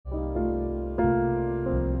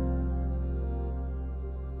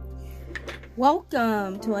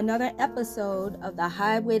Welcome to another episode of the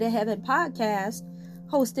Highway to Heaven podcast,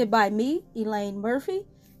 hosted by me, Elaine Murphy,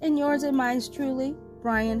 and yours and mine's truly,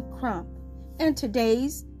 Brian Crump. And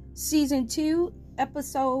today's Season 2,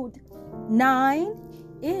 Episode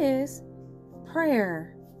 9 is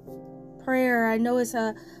prayer. Prayer, I know it's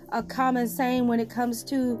a common saying when it comes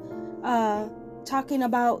to talking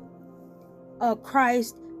about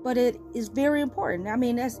Christ, but it is very important. I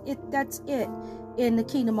mean, that's it in the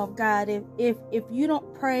kingdom of God. If you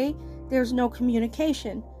don't pray, there's no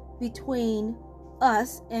communication between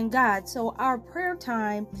us and God. So our prayer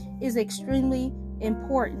time is extremely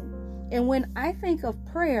important. And when I think of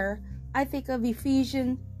prayer, I think of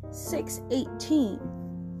Ephesians 6:18.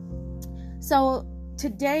 So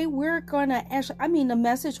today we're gonna the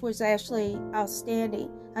message was actually outstanding.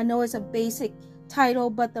 I know it's a basic title,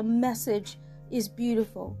 but the message is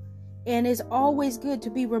beautiful. And it's always good to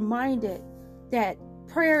be reminded that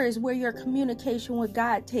prayer is where your communication with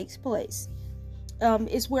God takes place.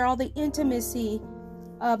 It's where all the intimacy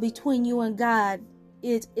between you and God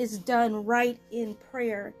is done right in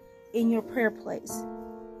prayer, in your prayer place.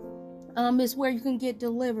 It's where you can get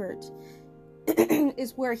delivered.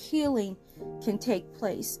 It's where healing can take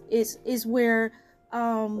place. It's where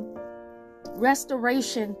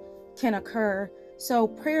restoration can occur. So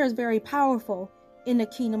prayer is very powerful in the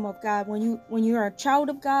kingdom of God. When you are a child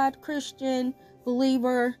of God, Christian,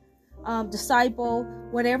 believer, disciple,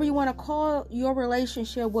 whatever you want to call your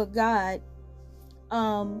relationship with God,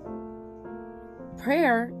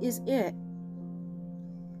 prayer is it.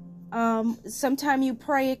 Sometime you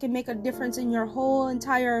pray, it can make a difference in your whole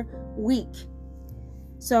entire week.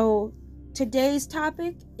 So today's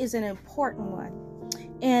topic is an important one.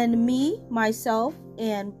 And me, myself,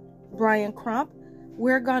 and Brian Crump,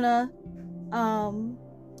 we're gonna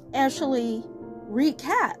actually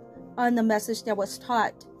recap on the message that was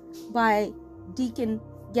taught by Deacon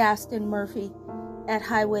Gaston Murphy at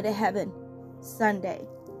Highway to Heaven Sunday.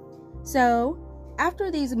 So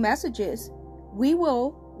after these messages, we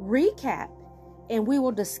will recap and we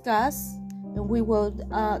will discuss and we will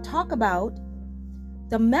talk about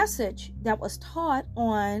the message that was taught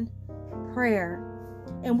on prayer.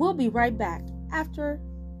 And we'll be right back after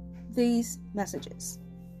these messages.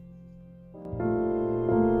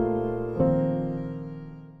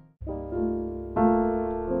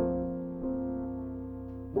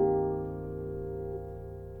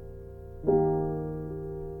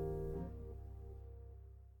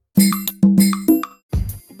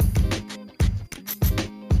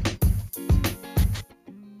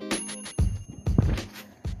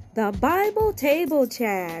 The Bible Table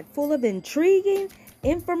Chat, full of intriguing,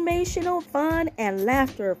 informational, fun, and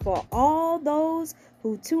laughter for all those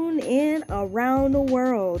who tune in around the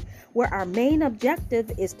world, where our main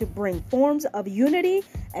objective is to bring forms of unity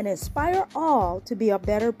and inspire all to be a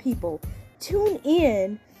better people. Tune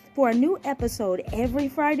in for a new episode every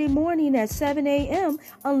Friday morning at 7 a.m.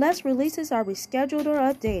 unless releases are rescheduled or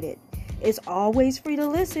updated. It's always free to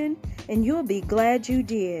listen, and you'll be glad you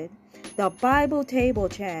did. The Bible Table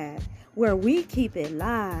Chat, where we keep it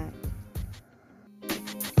live.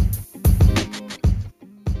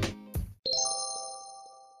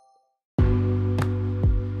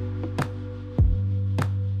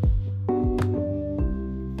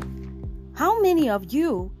 How many of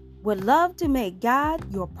you would love to make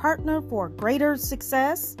God your partner for greater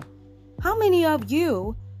success? How many of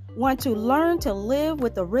you want to learn to live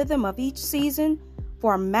with the rhythm of each season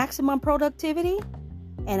for maximum productivity?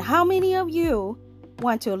 And how many of you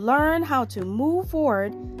want to learn how to move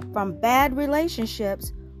forward from bad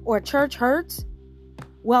relationships or church hurts?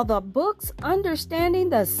 Well, the books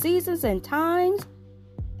Understanding the Seasons and Times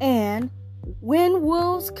and When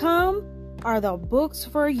Wolves Come are the books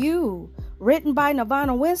for you. Written by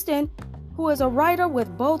Nirvana Winston, who is a writer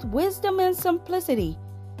with both wisdom and simplicity,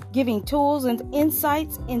 giving tools and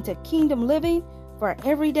insights into kingdom living for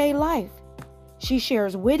everyday life. She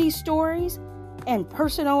shares witty stories and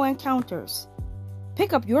personal encounters.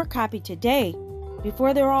 Pick up your copy today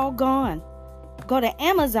before they're all gone. Go to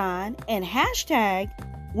Amazon and hashtag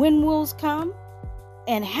When Wolves Come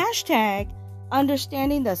and hashtag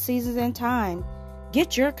Understanding the Seasons and Time.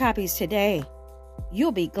 Get your copies today.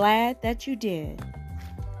 You'll be glad that you did.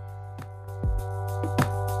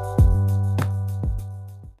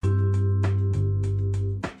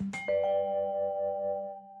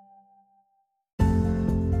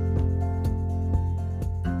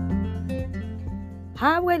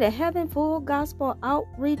 Highway to Heaven Full Gospel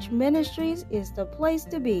Outreach Ministries is the place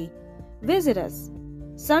to be. Visit us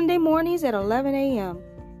Sunday mornings at 11 a.m.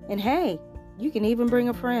 And hey, you can even bring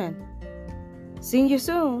a friend. See you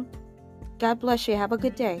soon. God bless you. Have a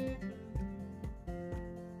good day.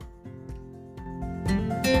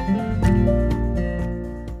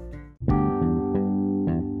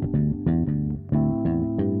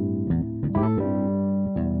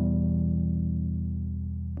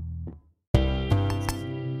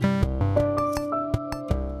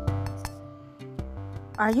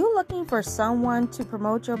 Are you looking for someone to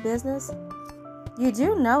promote your business? You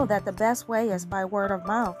do know that the best way is by word of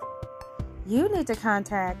mouth. You need to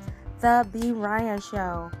contact The B. Ryan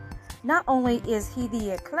Show. Not only is he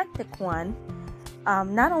the eclectic one,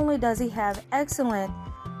 not only does he have excellent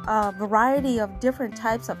variety of different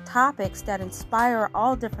types of topics that inspire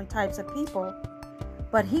all different types of people,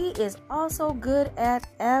 but he is also good at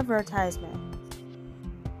advertisement.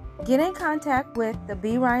 Get in contact with The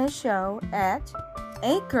B. Ryan Show at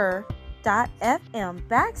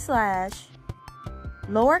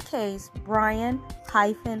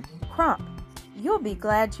anchor.fm/Brian-Crump. You'll be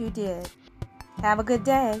glad you did. Have a good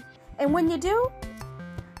day. And when you do,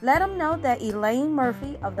 let them know that Elaine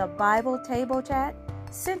Murphy of the Bible Table Chat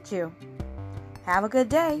sent you. Have a good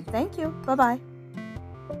day. Thank you. Bye-bye.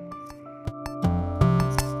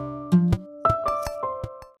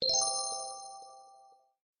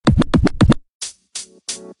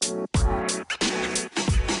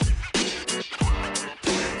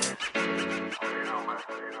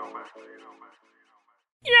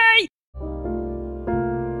 Yay!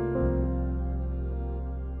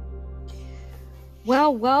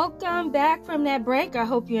 Well, welcome back from that break. I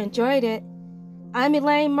hope you enjoyed it. I'm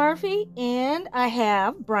Elaine Murphy, and I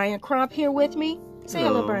have Brian Crump here with me. Say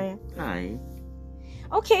hello, Brian. Hi.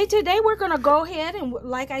 Okay, today we're going to go ahead and,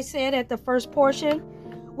 like I said at the first portion,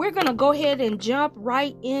 we're going to go ahead and jump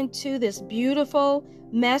right into this beautiful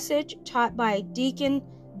message taught by Deacon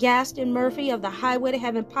Gaston Murphy of the Highway to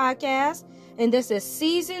Heaven podcast. And this is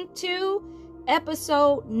season 2,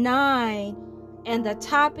 episode 9. And the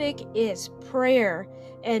topic is prayer.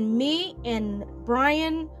 And me and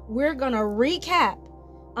Brian, we're going to recap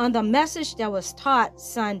on the message that was taught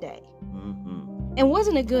Sunday. Mm-hmm. And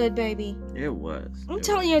wasn't it good, baby? It was. I'm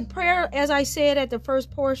telling you, prayer, as I said at the first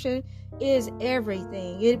portion, is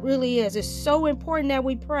everything. It really is. It's so important that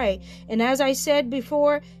we pray. And as I said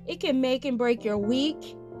before, it can make and break your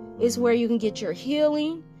week. It's where you can get your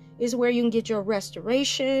healing. Is where you can get your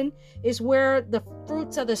restoration. Is where the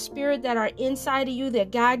fruits of the Spirit that are inside of you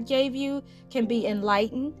that God gave you can be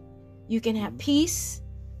enlightened. You can have peace.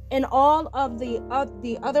 And all of the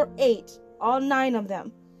other 8, all 9 of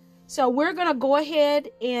them. So we're going to go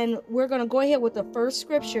ahead with the first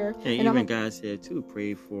scripture. And even God said too,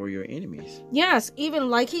 pray for your enemies. Yes,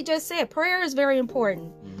 even like he just said, prayer is very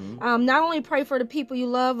important. Mm-hmm. Not only pray for the people you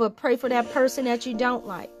love, but pray for that person that you don't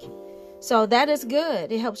like. So that is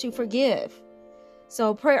good. It helps you forgive.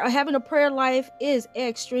 So having a prayer life is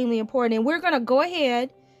extremely important. And we're going to go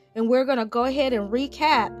ahead and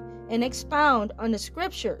recap and expound on the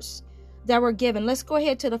scriptures that were given. Let's go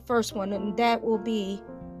ahead to the first one, and that will be,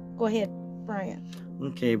 go ahead, Brian.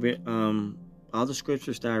 Okay, but all the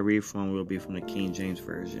scriptures that I read from will be from the King James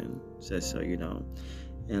Version, just so you know.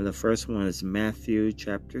 And the first one is Matthew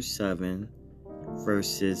chapter 7,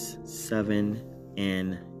 verses 7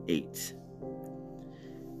 and 8.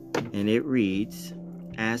 And it reads,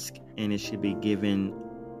 Ask and it shall be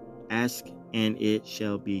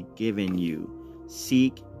given you.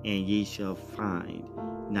 Seek and ye shall find.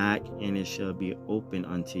 Knock and it shall be opened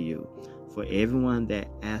unto you. For everyone that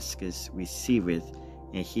asketh receiveth,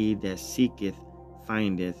 and he that seeketh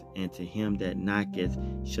findeth, and to him that knocketh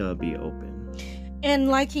shall be opened. And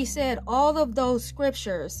like he said, all of those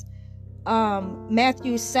scriptures,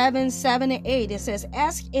 Matthew 7 and 8, it says,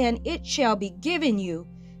 Ask and it shall be given you.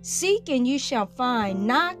 Seek and you shall find.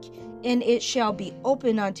 Knock and it shall be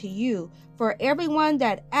opened unto you. For everyone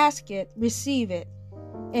that asketh receiveth,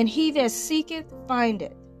 and he that seeketh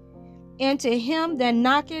findeth, and to him that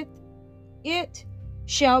knocketh it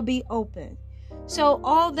shall be open. So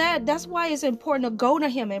all that's why it's important to go to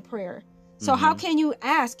him in prayer. So how can you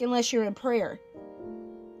ask unless you're in prayer?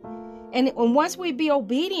 And once we be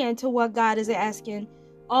obedient to what God is asking,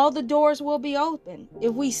 all the doors will be open.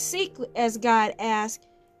 If we seek as God asks,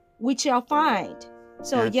 we shall find.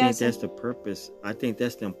 So I think that's the purpose. I think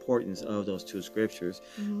that's the importance of those 2 scriptures,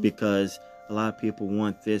 because a lot of people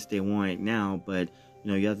want this, they want it now, but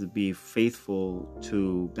you have to be faithful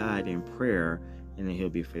to God in prayer, and then he'll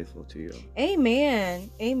be faithful to you.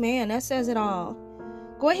 Amen. Amen. That says it all.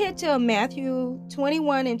 Go ahead to Matthew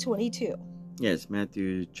 21 and 22. Yes,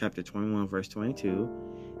 Matthew chapter 21, verse 22.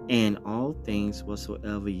 And all things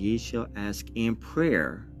whatsoever ye shall ask in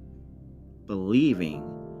prayer, believing,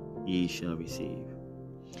 ye shall receive.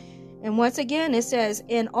 And once again, it says,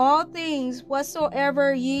 in all things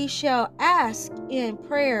whatsoever ye shall ask in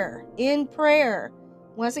prayer,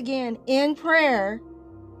 once again, in prayer,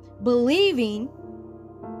 believing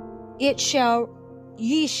ye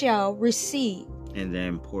shall receive. And the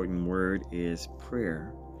important word is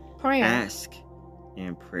prayer. Prayer. Ask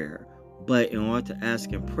in prayer. But in order to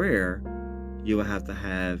ask in prayer, you will have to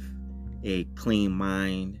have a clean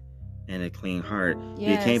mind and a clean heart.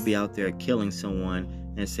 Yes. You can't be out there killing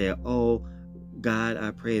someone and say, "Oh, God,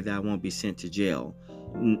 I pray that I won't be sent to jail."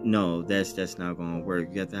 No, that's not going to work.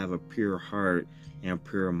 You have to have a pure heart and a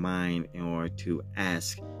pure mind in order to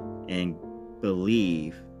ask and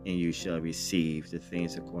believe, and you shall receive the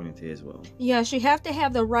things according to His will. Yes, you have to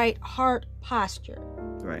have the right heart posture.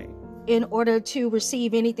 Right. In order to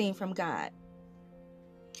receive anything from God.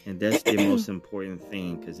 And that's the most important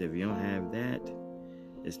thing, because if you don't have that,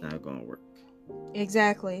 it's not going to work.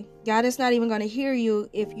 Exactly. God is not even going to hear you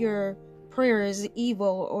if your prayer is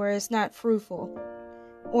evil, or it's not fruitful,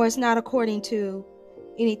 or it's not according to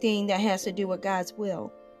anything that has to do with God's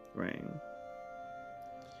will. Right.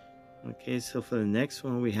 Okay, so for the next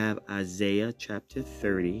one, we have Isaiah chapter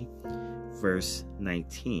 30, verse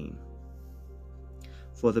 19.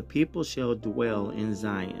 For the people shall dwell in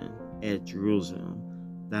Zion, at Jerusalem.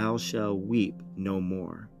 Thou shalt weep no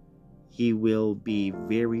more. He will be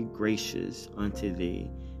very gracious unto thee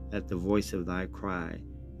at the voice of thy cry.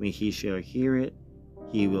 When he shall hear it,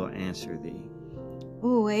 he will answer thee.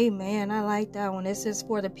 Oh, amen. I like that one. It says,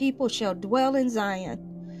 for the people shall dwell in Zion,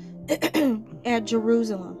 at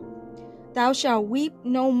Jerusalem. Thou shalt weep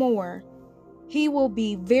no more. He will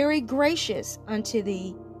be very gracious unto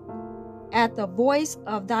thee at the voice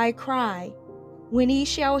of thy cry. When he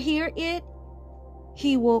shall hear it,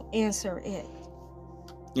 he will answer it.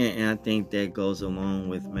 Yeah, and I think that goes along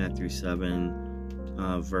with Matthew 7,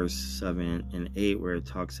 verse 7 and 8, where it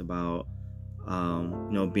talks about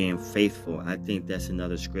being faithful. I think that's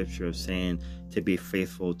another scripture of saying to be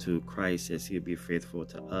faithful to Christ as He'll be faithful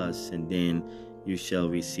to us, and then you shall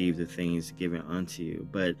receive the things given unto you.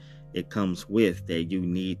 But it comes with that you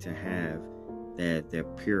need to have that they're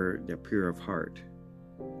pure of heart.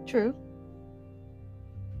 True.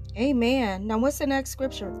 Amen. Now what's the next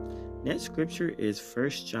scripture? Next scripture is 1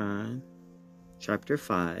 John chapter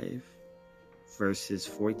 5, verses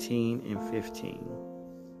 14 and 15.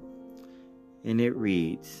 And it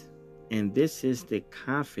reads, and this is the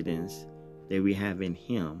confidence that we have in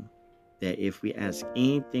Him, that if we ask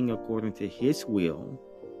anything according to His will,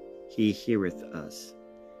 He heareth us.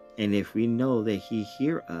 And if we know that He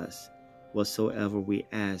hear us, whatsoever we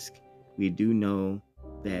ask, we do know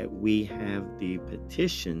that we have the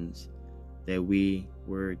petitions that we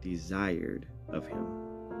were desired of Him.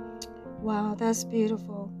 Wow, that's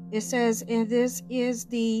beautiful. It says, and this is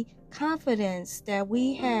the confidence that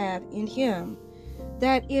we have in Him,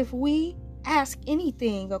 that if we ask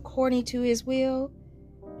anything according to His will,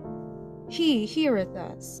 He heareth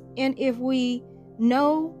us. And if we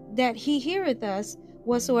know that He heareth us,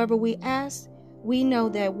 whatsoever we ask, we know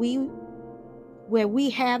that where we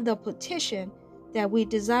have the petition that we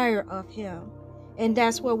desire of Him. And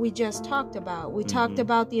that's what we just talked about. We talked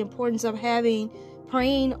about the importance of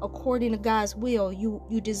praying according to God's will.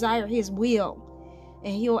 You desire His will,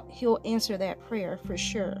 and He'll answer that prayer for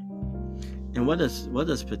sure. And what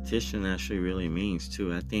does petition actually really means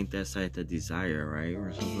too? I think that's like the desire, right,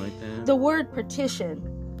 or something like that. The word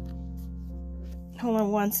petition. Hold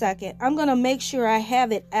on one second. I'm gonna make sure I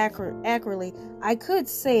have it accurately. I could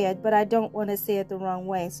say it, but I don't want to say it the wrong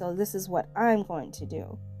way. So this is what I'm going to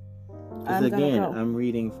do. I'm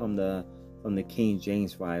reading from the King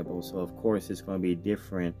James Bible, so of course it's going to be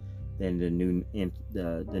different than the new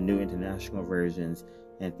international versions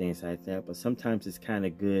and things like that. But sometimes it's kind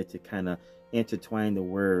of good to kind of intertwine the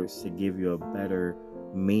words to give you a better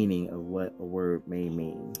meaning of what a word may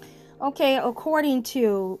mean. Okay, according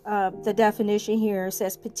to the definition here, it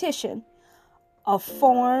says petition, a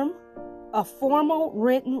formal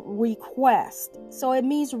written request. So it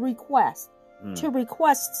means request. To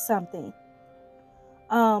request something.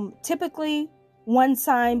 Typically one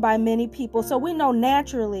signed by many people. So we know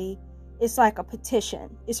naturally it's like a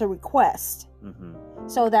petition. It's a request.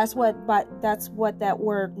 So that's what that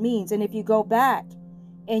word means. And if you go back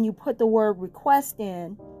and you put the word request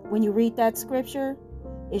in, when you read that scripture,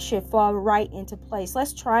 it should fall right into place.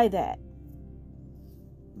 Let's try that.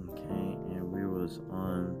 Okay, and we was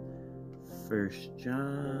on 1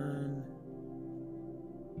 John.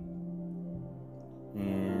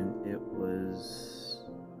 And it was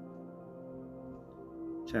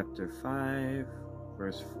chapter 5,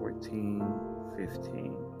 verse 14,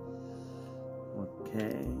 15.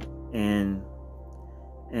 Okay. And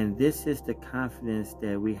this is the confidence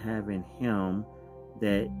that we have in Him,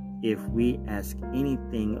 that if we ask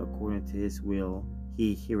anything according to His will,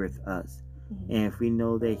 he heareth us. And if we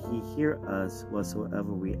know that he hear us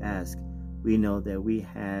whatsoever we ask, we know that we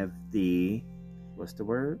have the, what's the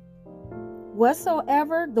word?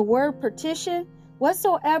 Whatsoever, the word petition,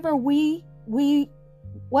 whatsoever where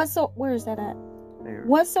is that at? There.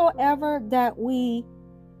 Whatsoever that we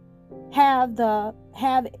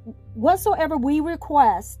whatsoever we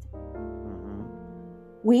request,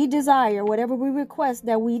 we desire, whatever we request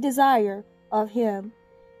that we desire of him,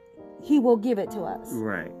 he will give it to us.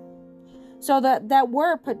 Right. So that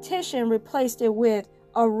word petition replaced it with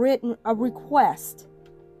a request.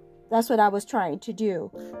 That's what I was trying to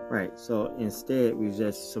do. Right. So instead, we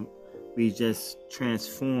just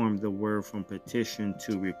transformed the word from petition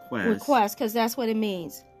to request. Request, because that's what it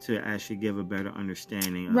means. To actually give a better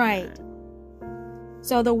understanding of right. that.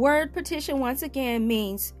 So the word petition, once again,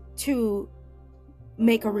 means to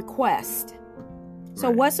make a request. So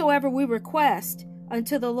whatsoever we request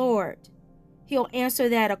unto the Lord, he'll answer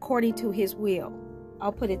that according to his will.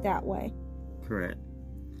 I'll put it that way. Correct.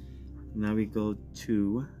 Now we go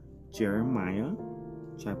to Jeremiah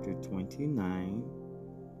chapter 29,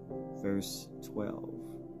 verse 12.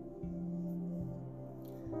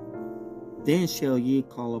 Then shall ye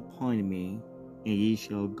call upon me, and ye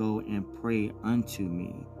shall go and pray unto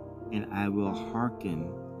me, and I will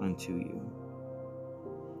hearken unto you.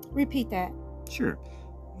 Repeat that. Sure.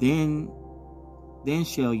 Then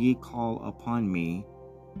shall ye call upon me,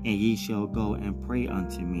 and ye shall go and pray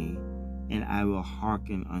unto me, and I will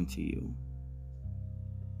hearken unto you.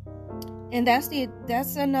 And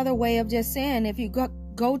that's another way of just saying, if you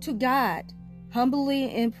go to God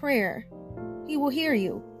humbly in prayer, he will hear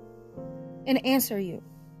you and answer you.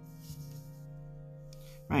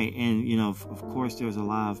 Right. And, of course, there's a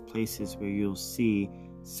lot of places where you'll see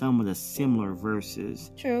some of the similar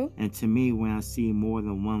verses. True. And to me, when I see more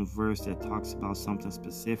than one verse that talks about something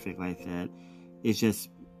specific like that, it just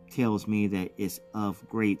tells me that it's of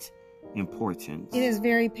great importance. It is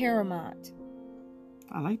very paramount.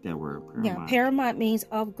 I like that word, paramount. Yeah, paramount means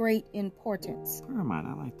of great importance. Paramount,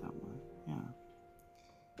 I like that one.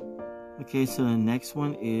 Yeah. Okay, so the next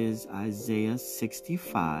one is Isaiah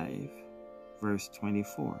 65, verse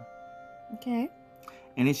 24. Okay.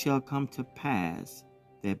 And it shall come to pass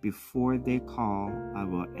that before they call, I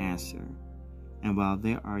will answer, and while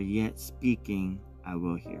they are yet speaking, I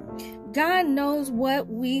will hear. God knows what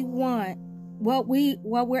we want, what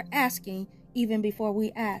we're asking, even before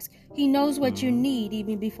we ask. He knows what you need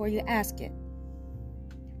even before you ask it.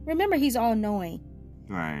 Remember, he's all-knowing.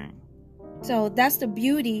 Right. So that's the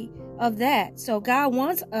beauty of that. So God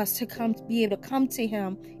wants us to be able to come to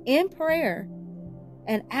him in prayer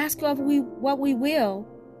and ask of what we will.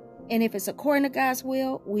 And if it's according to God's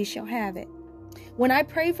will, we shall have it. When I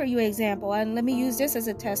pray for you, example, and let me use this as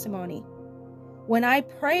a testimony. When I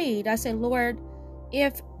prayed, I said, Lord,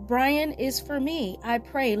 if Brian is for me, I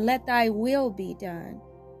pray, let thy will be done.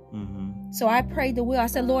 So I prayed the will. I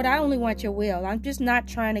said, Lord, I only want your will. I'm just not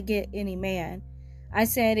trying to get any man. I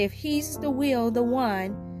said, if he's the will, the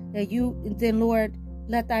one, then Lord,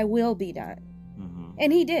 let thy will be done.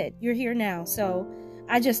 And he did. You're here now. So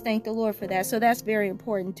I just thank the Lord for that. So that's very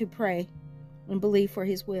important, to pray and believe for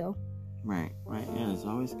his will. Right. Yeah, it's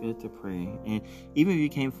always good to pray. And even if you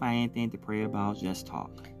can't find anything to pray about, just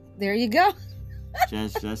talk. There you go.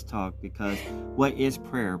 just talk, because what is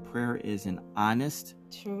prayer? Prayer is an honest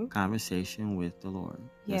conversation with the Lord.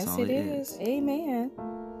 That's yes, all it is. Amen.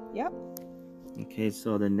 Yep. Okay,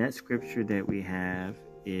 so the next scripture that we have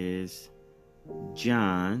is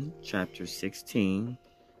John chapter 16,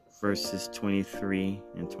 verses 23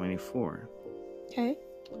 and 24. Okay.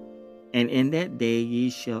 And in that day ye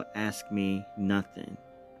shall ask me nothing.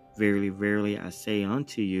 Verily, verily, I say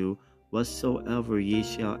unto you, whatsoever ye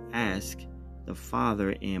shall ask the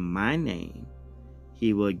Father in my name,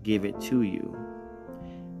 he will give it to you.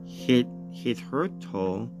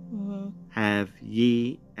 Hitherto have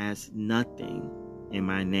ye asked nothing in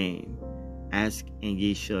my name. Ask and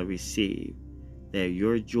ye shall receive, that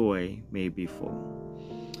your joy may be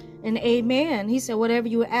full. And amen. He said, whatever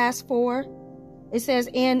you ask for, it says,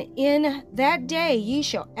 and in that day ye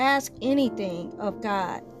shall ask anything of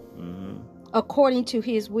God according to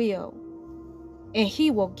his will, and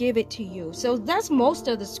he will give it to you. So that's most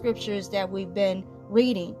of the scriptures that we've been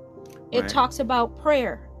reading. It talks about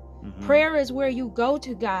prayer. Prayer is where you go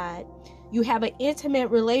to God. You have an intimate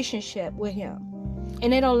relationship with him,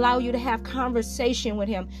 and it'll allow you to have conversation with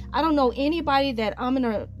him. I don't know anybody that I'm in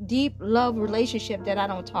a deep love relationship that I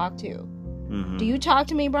don't talk to. Do you talk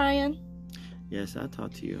to me, Brian? Yes, I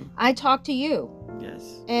talk to you. I talk to you.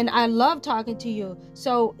 Yes. And I love talking to you.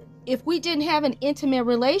 So if we didn't have an intimate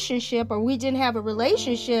relationship, or we didn't have a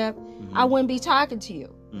relationship, I wouldn't be talking to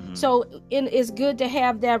you. So it's good to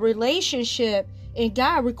have that relationship, and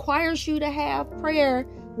God requires you to have prayer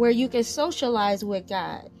where you can socialize with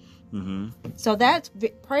God. So that's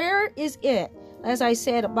prayer is it, as I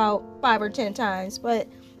said about 5 or 10 times, but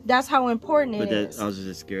that's how important it is. I was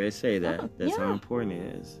just going to say that. That's how important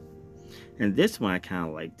it is. And this one I kind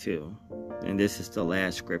of like too. And this is the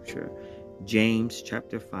last scripture. James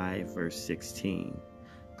chapter 5 verse 16.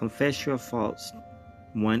 Confess your faults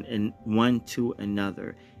one to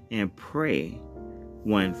another, and pray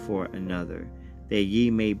one for another, that ye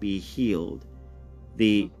may be healed.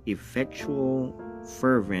 The effectual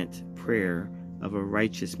fervent prayer of a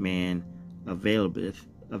righteous man availeth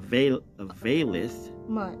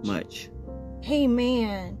much.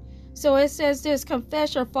 Amen. So it says this: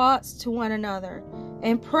 confess your faults to one another,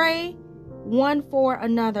 and pray one for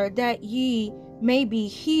another, that ye may be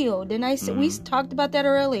healed. And I said, we talked about that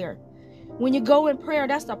earlier. When you go in prayer,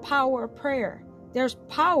 that's the power of prayer. There's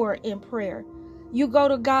power in prayer. You go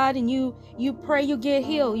to God and you pray, you get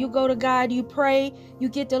healed. You go to God, you pray, you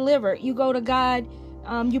get delivered. You go to God,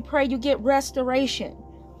 you pray, you get restoration.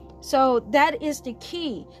 So that is the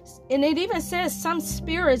key. And it even says some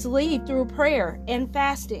spirits leave through prayer and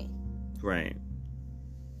fasting. Right.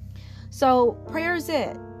 So prayer is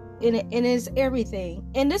it. And it is everything.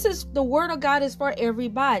 And this is the word of God is for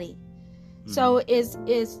everybody. So is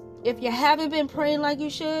if you haven't been praying like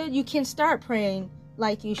you should, you can start praying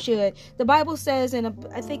like you should. The Bible says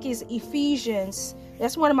I think it's Ephesians.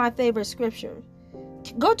 That's one of my favorite scriptures.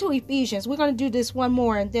 Go to Ephesians. We're going to do this one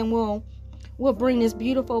more, and then we'll bring this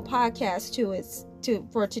beautiful podcast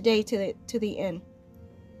for today to the end.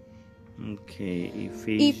 Okay,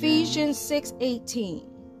 Ephesians 6:18.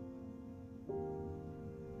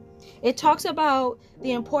 It talks about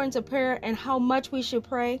the importance of prayer and how much we should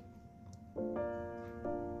pray.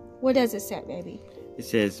 What does it say, baby? It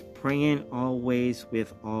says, praying always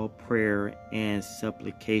with all prayer and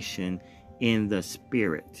supplication in the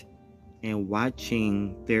Spirit, and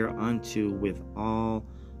watching thereunto with all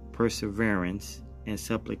perseverance and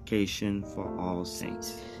supplication for all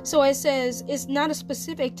saints. So it says it's not a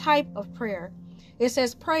specific type of prayer. It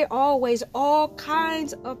says pray always, all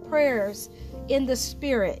kinds of prayers in the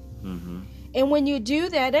Spirit. And when you do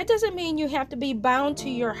that, that doesn't mean you have to be bound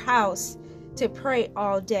to your house to pray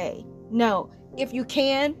all day. No, if you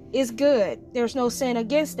can, it's good. There's no sin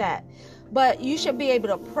against that. But you should be able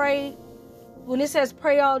to pray. When it says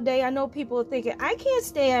pray all day, I know people are thinking, I can't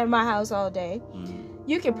stay in my house all day.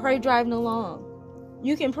 You can pray driving along.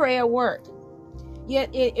 You can pray at work.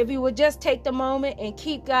 Yet, if you would just take the moment and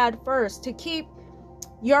keep God first, to keep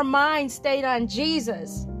your mind stayed on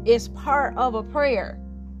Jesus, is part of a prayer.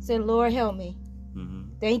 Say, Lord, help me.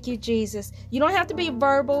 Thank you, Jesus. You don't have to be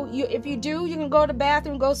verbal. If you do, you can go to the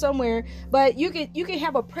bathroom, go somewhere. But you can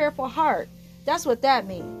have a prayerful heart. That's what that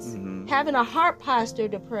means. Having a heart posture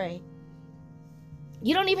to pray.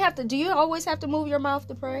 You don't even have to. Do you always have to move your mouth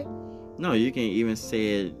to pray? No, you can even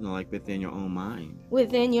say it like within your own mind.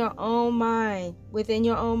 Within your own mind. Within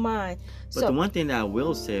your own mind. But the one thing that I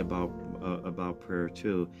will say about prayer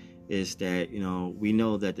too is that, we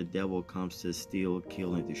know that the devil comes to steal,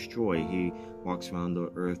 kill, and destroy. He walks around the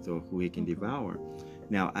earth or who he can devour.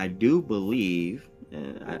 Now, I do believe,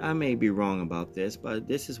 I may be wrong about this, but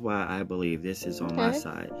this is why I believe, this is on my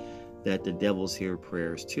side, that the devils hear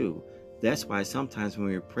prayers too. That's why sometimes when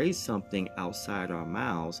we pray something outside our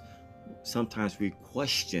mouths, sometimes we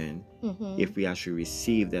question if we actually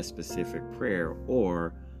receive that specific prayer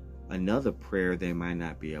or another prayer that might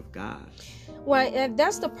not be of God. Well, and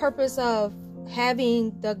that's the purpose of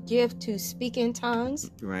having the gift to speak in tongues.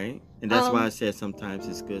 Right. And that's why I said sometimes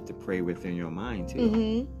it's good to pray within your mind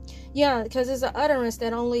too. Yeah, because it's an utterance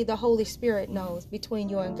that only the Holy Spirit knows between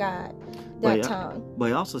you and God, that tongue.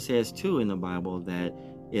 But it also says too in the Bible that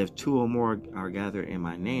if 2 or more are gathered in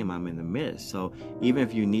my name, I'm in the midst. So even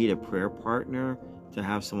if you need a prayer partner to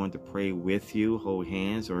have someone to pray with you, hold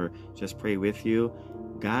hands, or just pray with you,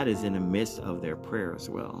 God is in the midst of their prayer as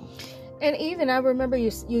well. And even I remember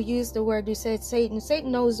you used the word, you said Satan.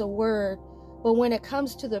 Satan knows the word, but when it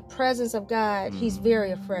comes to the presence of God, he's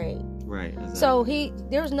very afraid. Right. Exactly. So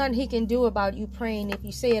there's nothing he can do about you praying if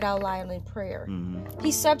you say it out loud in prayer.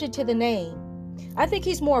 He's subject to the name. I think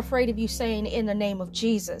he's more afraid of you saying in the name of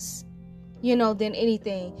Jesus, than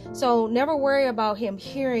anything. So never worry about him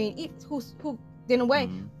hearing in a way,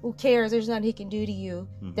 who cares? There's nothing he can do to you.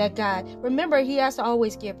 That God, remember, he has to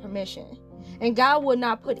always give permission. And God will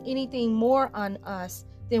not put anything more on us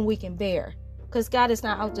than we can bear. Because God is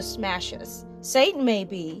not out to smash us. Satan may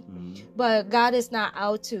be, but God is not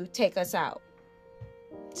out to take us out.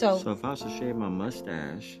 So if I was to shave my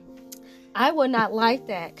mustache, I would not like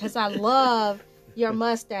that because I love your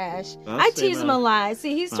mustache. I tease him a lot.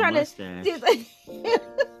 See, he's trying mustache. to.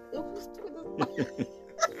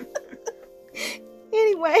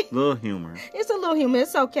 Anyway, Little humor. It's a little humor.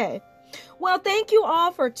 It's okay. Well, thank you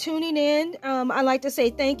all for tuning in. I'd like to say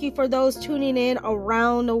thank you for those tuning in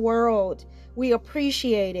around the world. We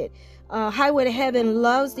appreciate it. Highway to Heaven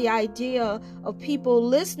loves the idea of people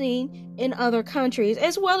listening in other countries,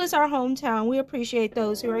 as well as our hometown. We appreciate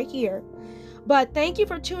those who are here. But thank you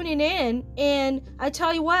for tuning in. And I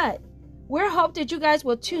tell you what, we hope that you guys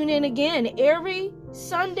will tune in again every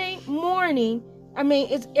Sunday morning. I mean,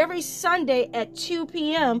 it's every Sunday at 2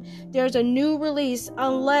 p.m. There's a new release,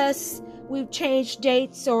 unless we've changed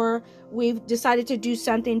dates or we've decided to do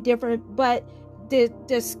something different. But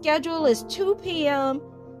the schedule is 2 p.m.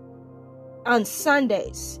 on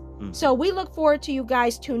Sundays. So we look forward to you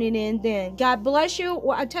guys tuning in then. God bless you.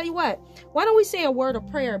 Well, I tell you what, why don't we say a word of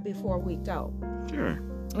prayer before we go? Sure.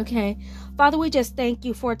 Okay. Father, we just thank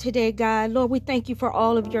you for today, God. Lord, we thank you for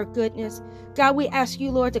all of your goodness. God, we ask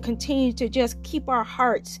you, Lord, to continue to just keep our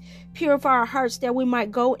hearts, purify our hearts, that we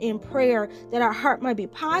might go in prayer, that our heart might be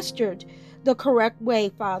postured the correct way,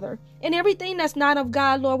 Father. And everything that's not of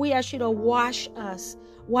God, Lord, we ask you to wash us,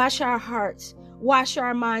 wash our hearts, wash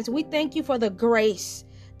our minds. We thank you for the grace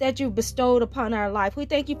that you've bestowed upon our life. We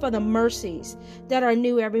thank you for the mercies that are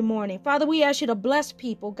new every morning. Father, we ask you to bless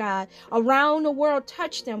people, God, around the world.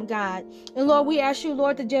 Touch them, God. And Lord, we ask you,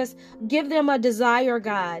 Lord, to just give them a desire,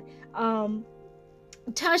 God.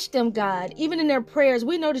 Touch them, God, even in their prayers.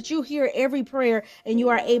 We know that you hear every prayer and you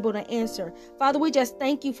are able to answer. Father, we just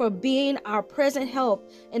thank you for being our present help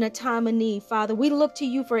in a time of need. Father, we look to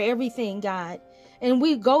you for everything, God. And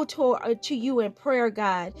we go to you in prayer,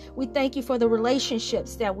 God. We thank you for the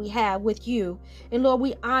relationships that we have with you. And Lord,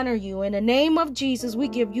 we honor you. In the name of Jesus, we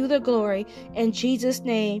give you the glory. In Jesus'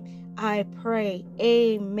 name, I pray.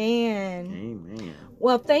 Amen. Amen.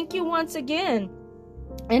 Well, thank you once again.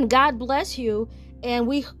 And God bless you. And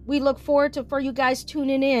we look forward for you guys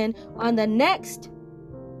tuning in on the next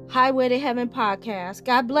Highway to Heaven podcast.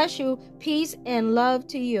 God bless you. Peace and love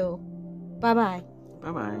to you. Bye-bye.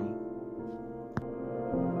 Bye-bye.